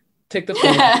phones away. Take the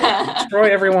phones away.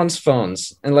 Destroy everyone's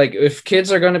phones. And like, if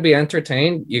kids are going to be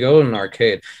entertained, you go to an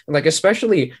arcade. And like,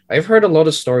 especially, I've heard a lot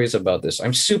of stories about this.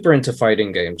 I'm super into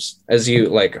fighting games, as you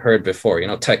like heard before, you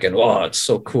know, Tekken. Wow, it's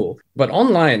so cool. But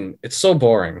online, it's so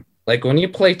boring. Like, when you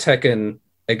play Tekken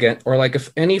again, or like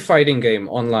any fighting game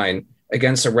online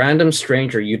against a random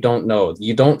stranger you don't know,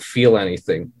 you don't feel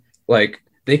anything. Like,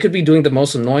 they could be doing the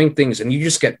most annoying things and you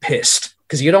just get pissed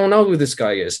because you don't know who this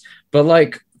guy is. But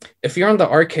like, if you're in the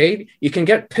arcade, you can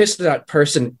get pissed at that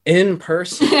person in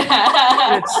person.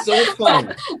 It's so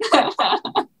fun.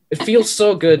 It feels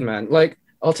so good, man. Like,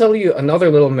 I'll tell you another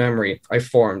little memory I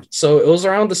formed. So it was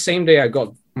around the same day I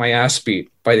got my ass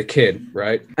beat by the kid,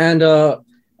 right? And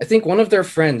I think one of their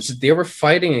friends, they were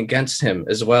fighting against him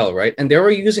as well, right? And they were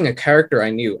using a character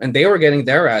I knew, and they were getting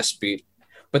their ass beat.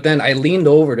 But then I leaned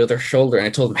over to their shoulder and I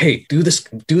told him, "Hey, do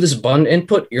this button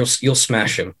input, you'll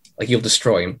smash him. Like, you'll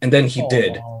destroy him." And then he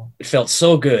did. It felt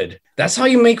so good. That's how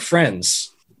you make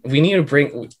friends. We need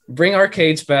to bring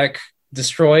arcades back,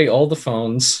 destroy all the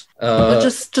phones. Or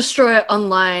just destroy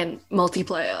online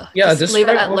multiplayer. Yeah, just leave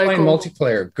it at online local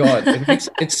multiplayer. God,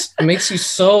 it makes you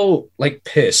so like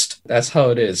pissed. That's how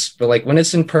it is. But like, when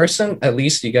it's in person, at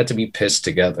least you get to be pissed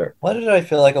together. Why did I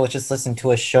feel like I was just listening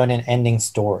to a shonen ending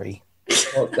story?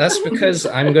 Well, that's because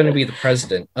I'm going to be the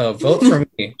president. Vote for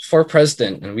me for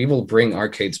president, and we will bring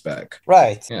arcades back.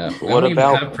 Right. Yeah. What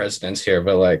about have presidents here?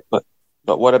 But like,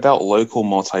 but what about local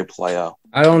multiplayer?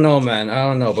 I don't know, man. I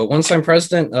don't know. But once I'm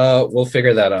president, we'll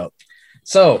figure that out.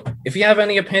 So, if you have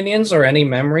any opinions or any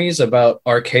memories about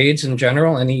arcades in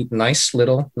general, any nice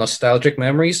little nostalgic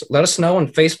memories, let us know on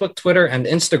Facebook, Twitter, and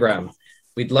Instagram.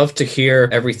 We'd love to hear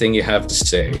everything you have to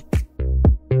say.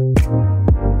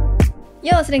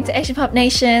 You're listening to Asian Pop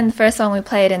Nation. The first song we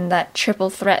played in that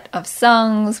triple threat of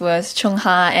songs was Chung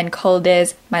Ha and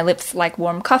Colder's My Lips Like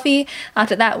Warm Coffee.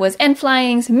 After that was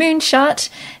N.Flying's Moonshot.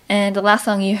 And the last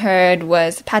song you heard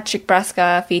was Patrick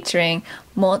Braska featuring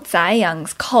Mo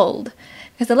Zai-young's Cold.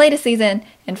 Because the latest season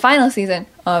and final season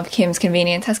of Kim's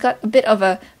Convenience has got a bit of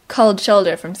a cold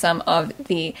shoulder from some of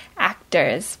the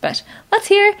actors. But let's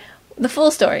hear the full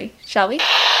story, shall we?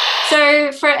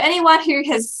 So for anyone who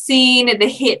has seen the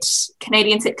hit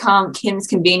Canadian sitcom Kim's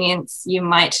Convenience, you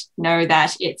might know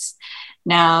that it's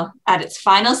now at its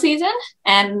final season,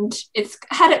 and it's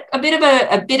had a bit of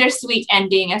a bittersweet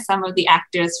ending, as some of the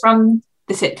actors from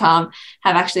the sitcom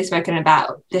have actually spoken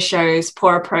about the show's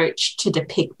poor approach to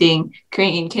depicting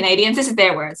Korean Canadians. This is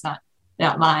their words,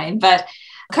 not mine. But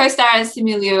co-stars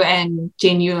Simu Liu and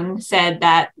Jin Yoon said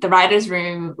that the writers'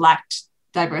 room lacked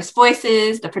diverse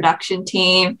voices, the production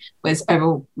team was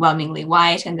overwhelmingly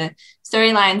white, and the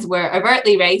storylines were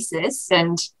overtly racist.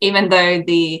 And even though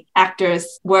the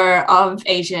actors were of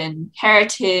Asian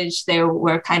heritage, they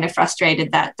were kind of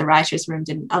frustrated that the writers' room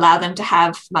didn't allow them to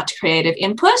have much creative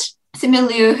input. Simu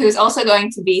Liu, who's also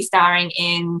going to be starring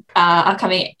in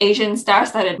upcoming Asian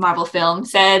star-studded Marvel film,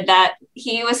 said that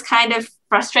he was kind of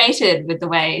frustrated with the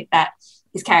way that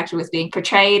his character was being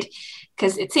portrayed,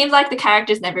 because it seemed like the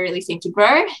characters never really seemed to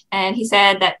grow. And he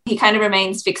said that he kind of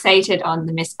remains fixated on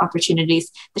the missed opportunities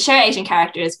to show Asian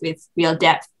characters with real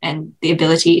depth and the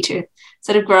ability to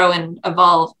sort of grow and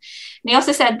evolve. And he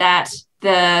also said that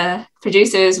the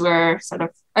producers were sort of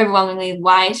overwhelmingly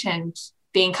white and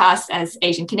being cast as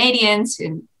Asian Canadians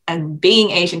and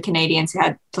being Asian Canadians who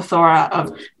had plethora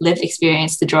of lived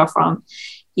experience to draw from.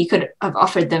 He could have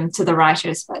offered them to the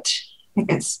writers, but I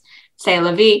guess c'est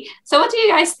la vie. So what do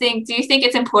you guys think? Do you think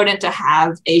it's important to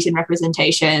have Asian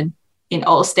representation in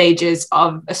all stages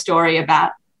of a story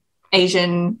about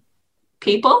Asian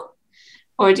people?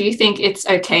 Or do you think it's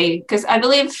okay? Because I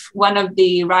believe one of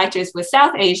the writers was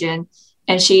South Asian,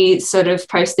 and she sort of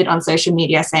posted on social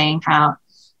media saying how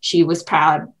she was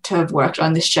proud to have worked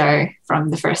on this show from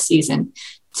the first season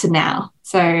to now.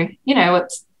 So,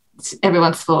 what's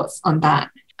everyone's thoughts on that?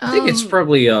 I think it's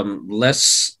probably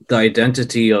less the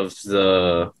identity of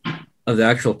the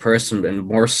actual person and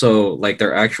more so like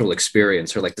their actual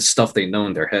experience or like the stuff they know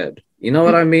in their head. You know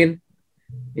what I mean?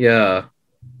 Yeah.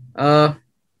 I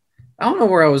don't know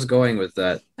where I was going with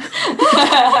that.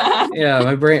 Yeah,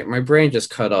 my brain just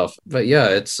cut off. But yeah,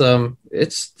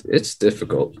 it's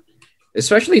difficult.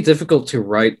 Especially difficult to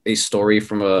write a story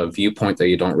from a viewpoint that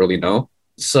you don't really know.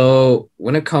 So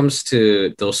when it comes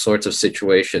to those sorts of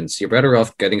situations, you're better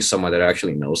off getting someone that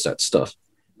actually knows that stuff.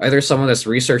 Either someone that's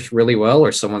researched really well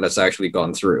or someone that's actually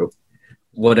gone through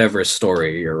whatever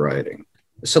story you're writing.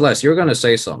 Celeste, you were going to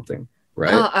say something,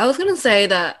 right? I was going to say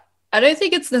that I don't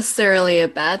think it's necessarily a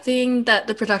bad thing that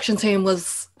the production team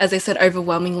was, as I said,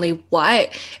 overwhelmingly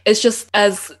white. It's just,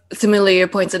 as Similia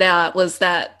pointed out, was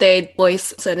that they'd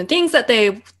voice certain things that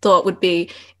they thought would be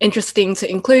interesting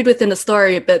to include within the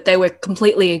story, but they were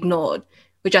completely ignored,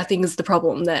 which I think is the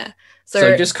problem there. So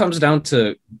it just comes down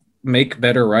to make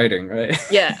better writing, right?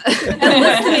 Yeah. And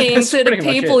listening to the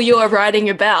people you are writing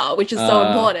about, which is so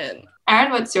important.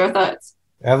 Aaron, what's your thoughts?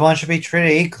 Everyone should be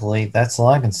treated equally. That's all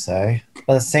I can say.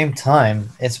 But at the same time,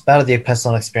 it's about the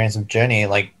personal experience of journey.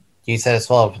 Like you said as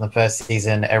well, from the first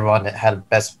season, everyone had the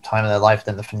best time of their life.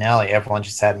 Then the finale, everyone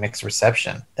just had mixed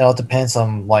reception. It all depends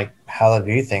on like how they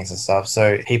view things and stuff.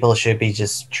 So people should be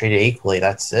just treated equally.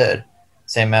 That's it.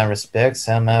 Same amount of respect,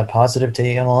 same amount of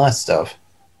positivity, and all that stuff. If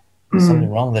there's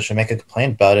something wrong, they should make a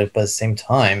complaint about it. But at the same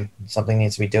time, something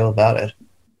needs to be done about it.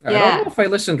 I don't know if I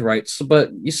listened right,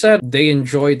 but you said they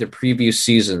enjoyed the previous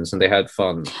seasons and they had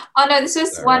fun. Oh no, this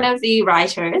was one of the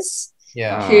writers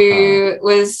Yeah. who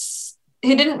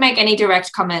didn't make any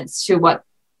direct comments to what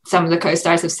some of the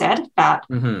co-stars have said about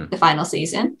the final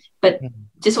season, but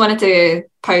just wanted to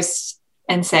post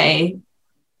and say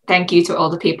thank you to all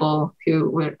the people who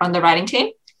were on the writing team,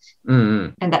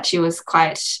 and that she was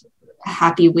quite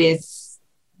happy with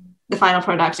the final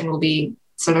product and will be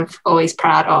sort of always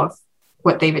proud of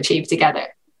what they've achieved together.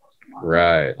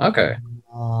 Right. Okay.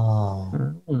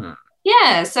 Oh.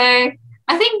 Yeah, so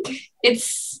I think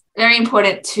it's very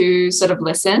important to sort of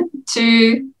listen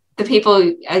to the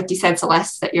people, as you said,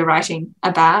 Celeste, that you're writing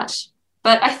about.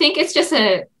 But I think it's just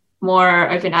a more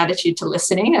open attitude to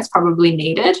listening that's probably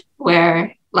needed,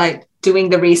 where like doing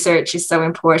the research is so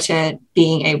important,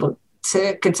 being able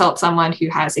to consult someone who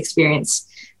has experienced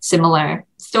similar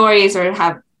stories or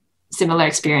have similar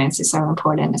experience is so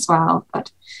important as well.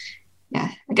 But yeah,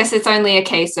 I guess it's only a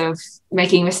case of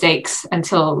making mistakes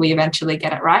until we eventually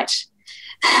get it right.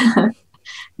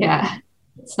 Yeah,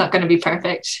 it's not going to be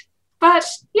perfect. But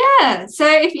yeah, so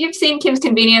if you've seen Kim's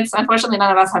Convenience, unfortunately none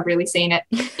of us have really seen it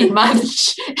in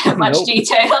much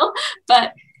detail.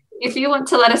 But if you want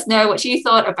to let us know what you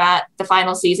thought about the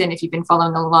final season, if you've been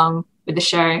following along with the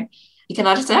show, you can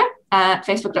let us know at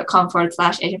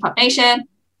facebook.com/AsianPopNation.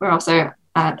 We're also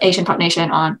Asian Pop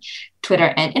Nation on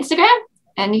Twitter and Instagram.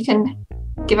 and you can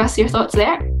give us your thoughts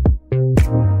there.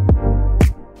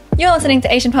 You're listening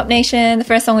to Asian Pop Nation. The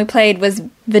first song we played was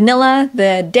Vanilla,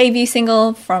 the debut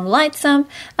single from Lightsome.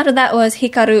 After that was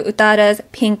Hikaru Utada's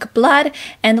Pink Blood.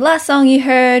 And the last song you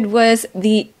heard was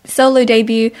the solo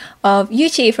debut of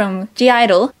Yuchi from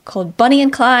G-Idol called Bonnie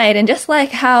and Clyde. And just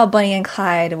like how Bonnie and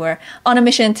Clyde were on a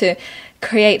mission to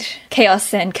create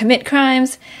chaos and commit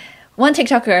crimes, one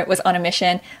TikToker was on a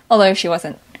mission, although she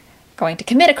wasn't going to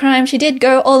commit a crime. She did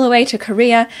go all the way to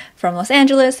Korea from Los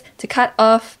Angeles to cut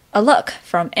off a lock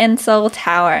from Seoul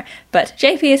Tower. But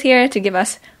JP is here to give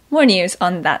us more news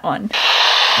on that one.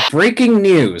 Breaking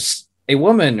news. A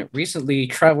woman recently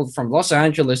traveled from Los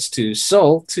Angeles to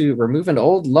Seoul to remove an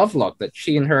old love lock that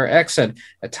she and her ex had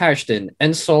attached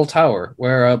in Seoul Tower,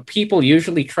 where people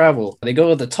usually travel. They go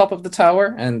to the top of the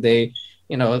tower and they,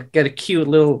 get a cute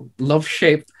little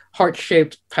love-shaped,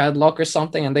 heart-shaped padlock or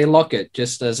something, and they lock it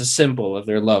just as a symbol of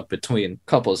their love between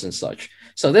couples and such.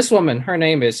 So this woman, her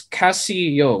name is Cassie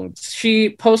Young.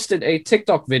 She posted a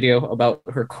TikTok video about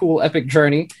her cool epic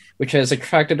journey, which has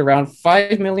attracted around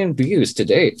 5 million views to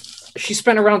date. She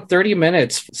spent around 30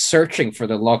 minutes searching for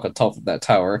the lock on top of that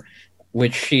tower,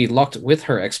 which she locked with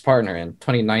her ex-partner in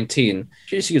 2019.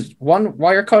 She just used one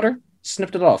wire cutter,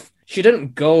 snipped it off. She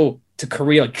didn't go to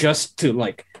Korea just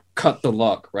to cut the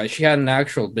lock, right? She had an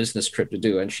actual business trip to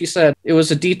do, and she said it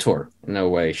was a detour in a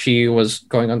way. She was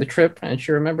going on the trip and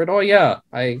she remembered, oh yeah,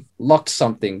 I locked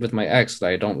something with my ex that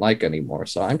I don't like anymore,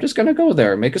 so I'm just gonna go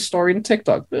there, make a story in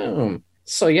TikTok, boom.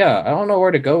 So yeah, I don't know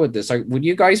where to go with this. Would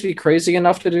you guys be crazy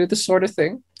enough to do this sort of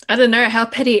thing? I don't know. How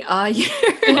petty are you?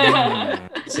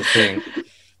 That's the thing.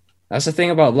 That's the thing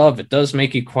about love. It does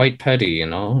make you quite petty,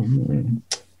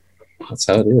 That's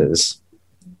how it is.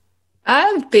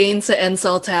 I've been to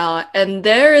Seoul Tower and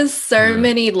there is so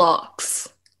many locks.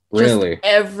 Really? Just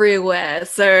everywhere.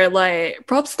 So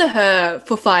props to her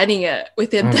for finding it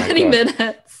within 30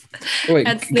 minutes. Wait,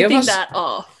 and snipping that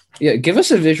off. Yeah, give us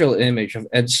a visual image of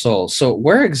Seoul. So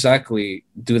where exactly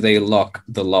do they lock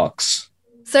the locks?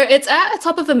 So it's at the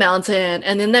top of a mountain,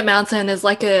 and in that mountain there's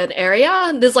an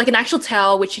area. There's an actual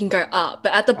tower which you can go up,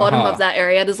 but at the bottom of that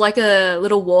area there's a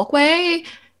little walkway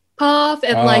path,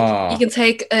 and you can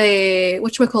take a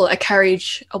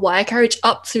wire carriage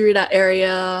up to that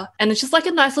area, and it's just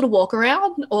a nice little walk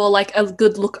around, or a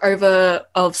good look over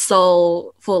of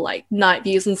Seoul for night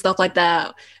views and stuff like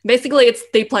that. Basically it's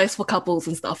the place for couples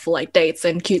and stuff, for dates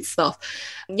and cute stuff.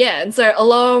 Yeah, and so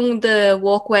along the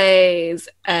walkways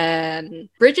and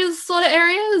bridges sort of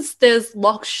areas, there's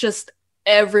locks just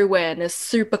everywhere, and it's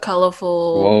super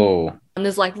colorful. Whoa. And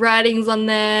there's writings on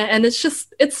there, and it's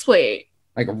sweet.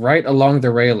 Right along the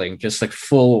railing, just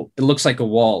full, it looks like a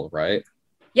wall, right?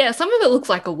 Yeah, some of it looks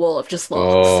like a wall of just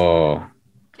locks. Oh.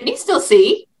 Can you still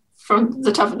see from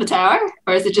the top of the tower?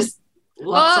 Or is it just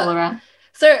locks all around?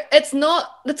 So it's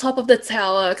not the top of the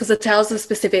tower, because the tower's a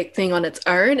specific thing on its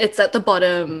own. It's at the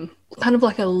bottom, kind of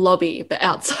like a lobby, but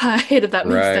outside, if that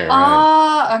makes sense.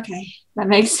 Right. Oh, okay. That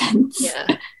makes sense. Yeah.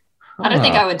 I don't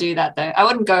think I would do that, though. I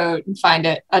wouldn't go and find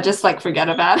it. I'd just forget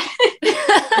about it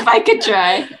if I could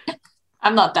try.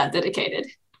 I'm not that dedicated.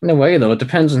 In a way, though, it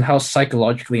depends on how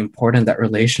psychologically important that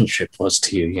relationship was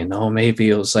to you, Maybe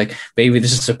it was maybe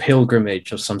this is a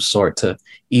pilgrimage of some sort to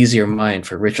ease your mind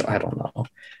for ritual. I don't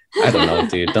know,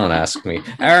 dude. Don't ask me.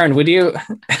 Aaron, would you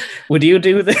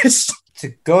do this? To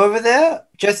go over there,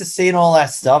 just to see and all that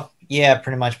stuff? Yeah,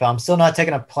 pretty much. But I'm still not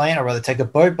taking a plane. I'd rather take a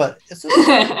boat, but it's just...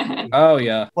 Oh,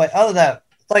 yeah. Wait, other than that,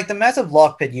 the massive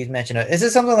lock pit you mentioned, is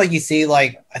this something you see,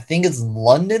 I think it's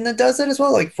London that does it as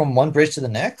well, from one bridge to the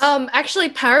next? Actually,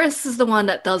 Paris is the one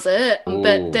that does it,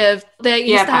 but they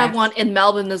used to have one in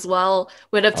Melbourne as well,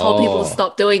 where they've told people to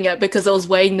stop doing it because it was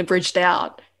weighing the bridge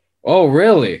down. Oh,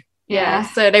 really? Yeah,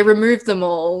 so they removed them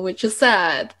all, which is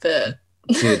sad, but...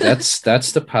 Dude,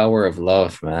 that's the power of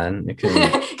love, man.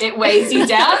 It weighs you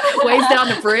down. Weighs down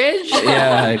the bridge.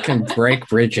 Yeah, it can break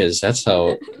bridges. That's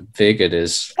how big it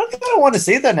is. I don't want to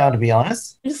see that now, to be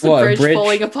honest. Just the bridge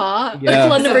falling apart. Yeah.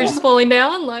 London Bridge is falling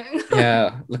down.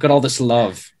 Yeah, look at all this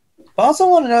love. I also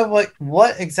want to know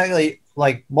what exactly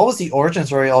what was the origin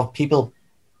story of people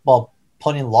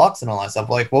putting locks and all that stuff?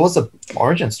 What was the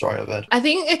origin story of it? I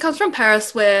think it comes from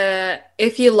Paris, where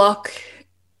if you lock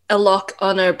a lock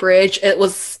on a bridge, it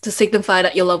was to signify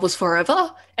that your love was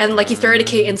forever, and you throw the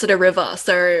key into the river,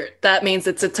 so that means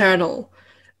it's eternal.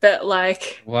 But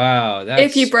wow,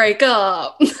 if you break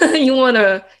up, you want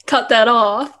to cut that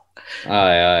off.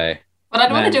 Aye. What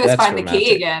I'd want to do is find the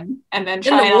key again and then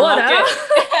try and unlock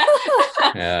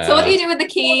it. Yeah. So what do you do with the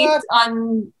key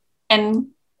in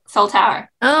Seoul Tower?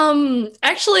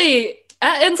 Actually,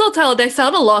 at Seoul Tower they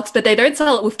sell the locks, but they don't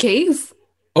sell it with keys.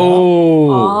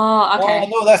 Oh, okay. Oh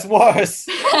no, that's worse.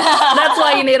 That's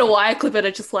why you need a wire clipper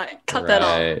to just like cut that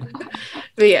off.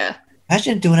 But yeah.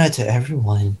 Imagine doing that to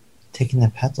everyone, taking their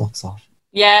padlocks off.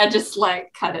 Yeah, just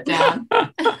like cut it down.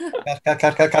 Cut.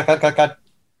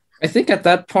 I think at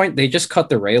that point they just cut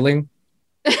the railing.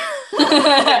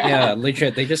 Yeah,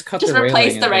 legit. They just cut just the railing.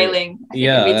 replace the railing. I think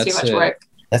Yeah, it'd be too much work.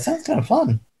 That sounds kind of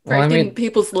fun. Well, I Breaking mean,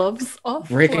 people's loves off.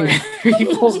 breaking Like-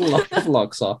 people's love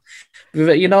locks off.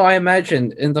 But, you know, I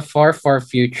imagine in the far, far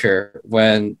future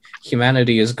when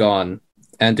humanity is gone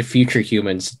and the future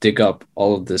humans dig up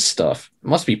all of this stuff, it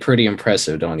must be pretty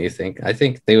impressive, don't you think? I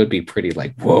think they would be pretty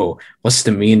like, whoa, what's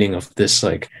the meaning of this,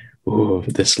 like, ooh,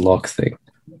 this lock thing?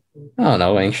 I don't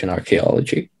know, ancient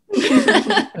archaeology.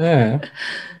 Yeah.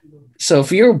 So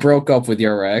if you broke up with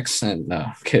your ex, and no,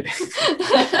 I'm kidding.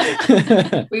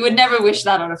 We would never wish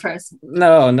that on a person.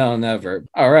 No, never.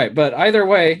 All right, but either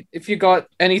way, if you got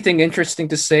anything interesting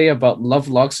to say about love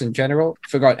locks in general,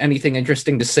 if you got anything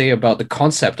interesting to say about the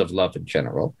concept of love in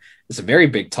general, it's a very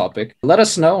big topic. Let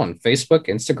us know on Facebook,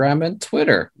 Instagram, and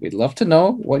Twitter. We'd love to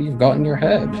know what you've got in your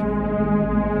head.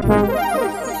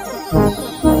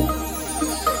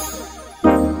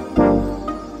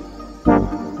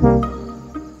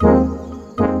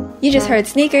 You just heard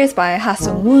Sneakers by Ha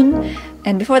Sung Woon,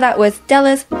 and before that was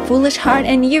Della's Foolish Heart,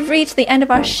 and you've reached the end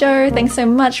of our show. Thanks so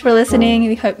much for listening.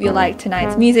 We hope you liked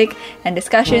tonight's music and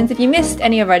discussions. If you missed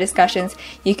any of our discussions,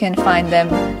 you can find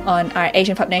them on our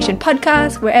Asian Pop Nation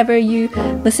podcast, wherever you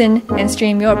listen and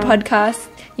stream your podcasts.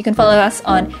 You can follow us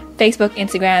on Facebook,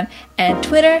 Instagram, and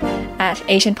Twitter at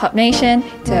Asian Pop Nation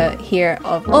to hear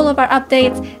of all of our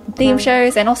updates, theme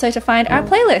shows, and also to find our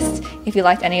playlist. If you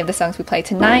liked any of the songs we played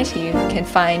tonight, you can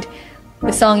find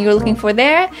the song you're looking for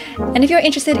there. And if you're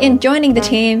interested in joining the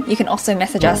team, you can also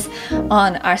message us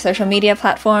on our social media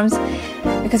platforms,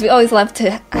 because we always love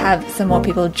to have some more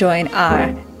people join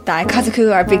our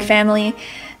Daikazuku, our big family.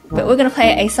 But we're going to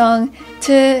play a song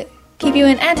to keep you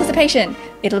in anticipation.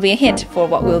 It'll be a hint for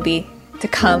what will be to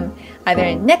come either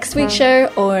in next week's show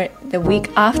or the week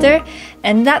after.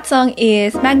 And that song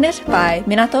is Magnet by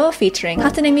Minato featuring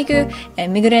Hatsune Miku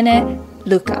and Migurene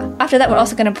Luka. After that, we're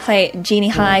also going to play Genie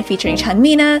High featuring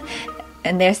Chanmina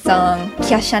and their song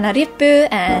Kyashana Rippu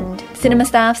and Cinema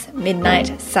Staff's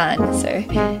Midnight Sun. So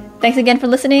thanks again for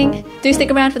listening. Do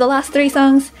stick around for the last 3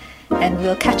 songs, and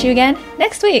we'll catch you again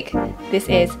next week. This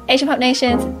is Asian Pop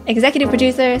Nation's executive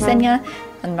producer, Senya,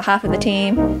 on behalf of the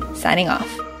team, signing off.